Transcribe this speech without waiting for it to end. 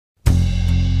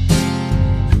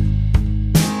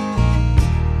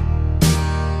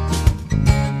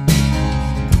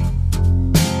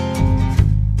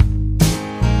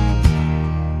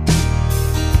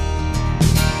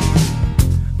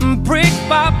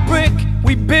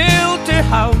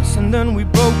and then we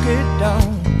broke it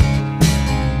down.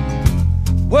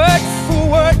 Word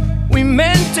for word, we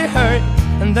meant to hurt,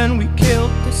 and then we killed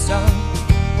the sound.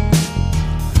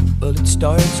 Well, it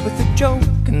starts with a joke,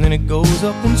 and then it goes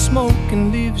up in smoke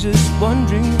and leaves us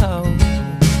wondering how.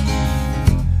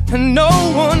 And no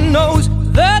one knows,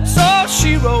 that's all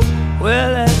she wrote,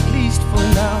 well, at least for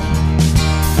now.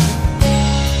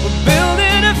 We're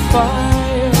building a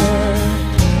fire,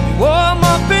 we warm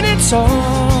up in its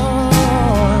arms.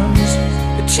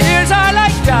 The tears are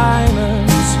like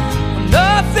diamonds,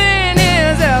 nothing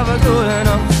is ever good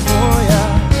enough for ya.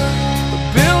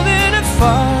 We're building a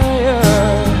fire,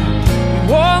 we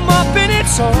warm up in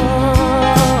its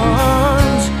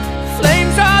arms.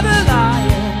 Flames are the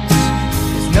lions,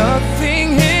 'cause nothing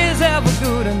is ever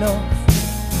good enough.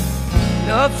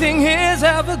 Nothing is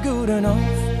ever good enough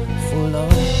for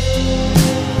love.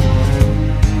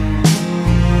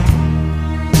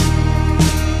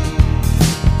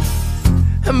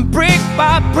 And brick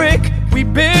by brick, we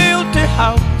built a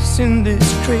house in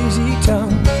this crazy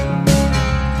town.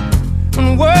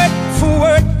 And word for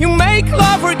word, you make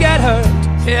love or get hurt,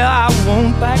 yeah, I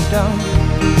won't back down.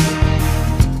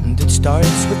 And it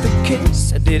starts with a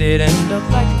kiss, did it end up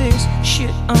like this?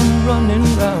 Shit, I'm running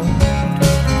round.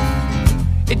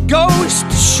 It goes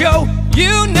to show,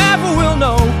 you never will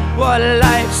know what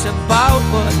life's about,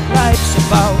 what life's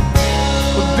about.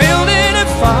 We're building a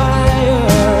fire,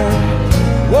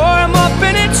 warm up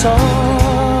in its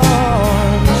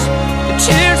arms. The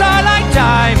tears are like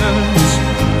diamonds,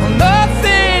 well,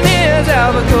 nothing is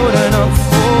ever good enough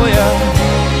for you.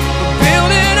 We're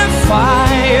building a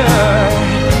fire,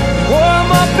 warm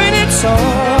up in its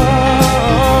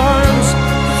arms.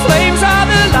 The flames are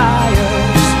the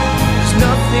liars, there's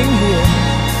nothing here.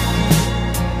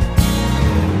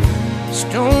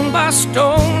 Stone by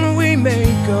stone we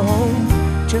make a home,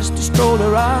 just to stroll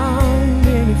around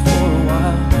in it for a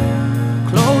while.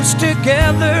 Close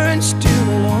together and still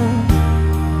alone.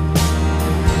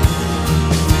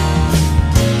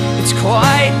 It's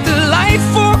quite the life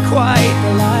for quite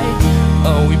the life.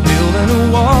 Oh, we building a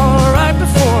wall right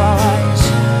before our eyes.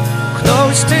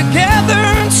 Close together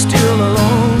and still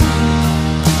alone.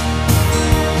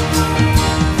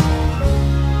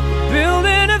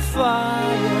 Building a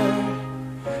fire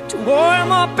to warm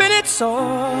up in its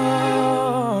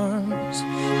arms.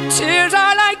 Tears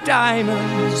are like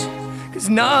diamonds, 'cause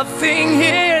nothing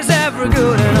here's ever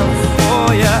good enough for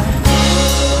ya.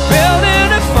 Building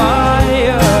a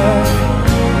fire,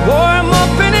 warm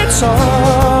up in its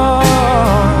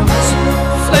arms.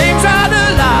 Flames are the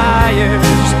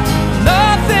liars,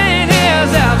 nothing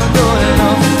is ever good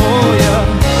enough for ya.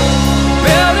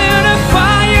 Building a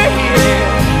fire here,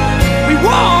 we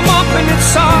warm up in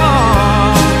its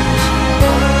arms.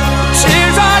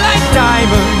 Tears are like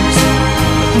diamonds,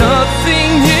 nothing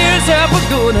here's ever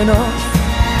good enough.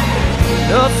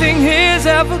 Nothing here's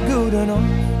ever good enough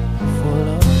for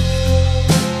love.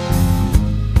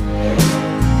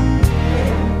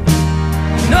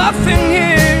 Nothing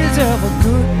here's ever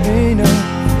good enough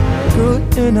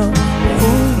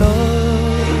for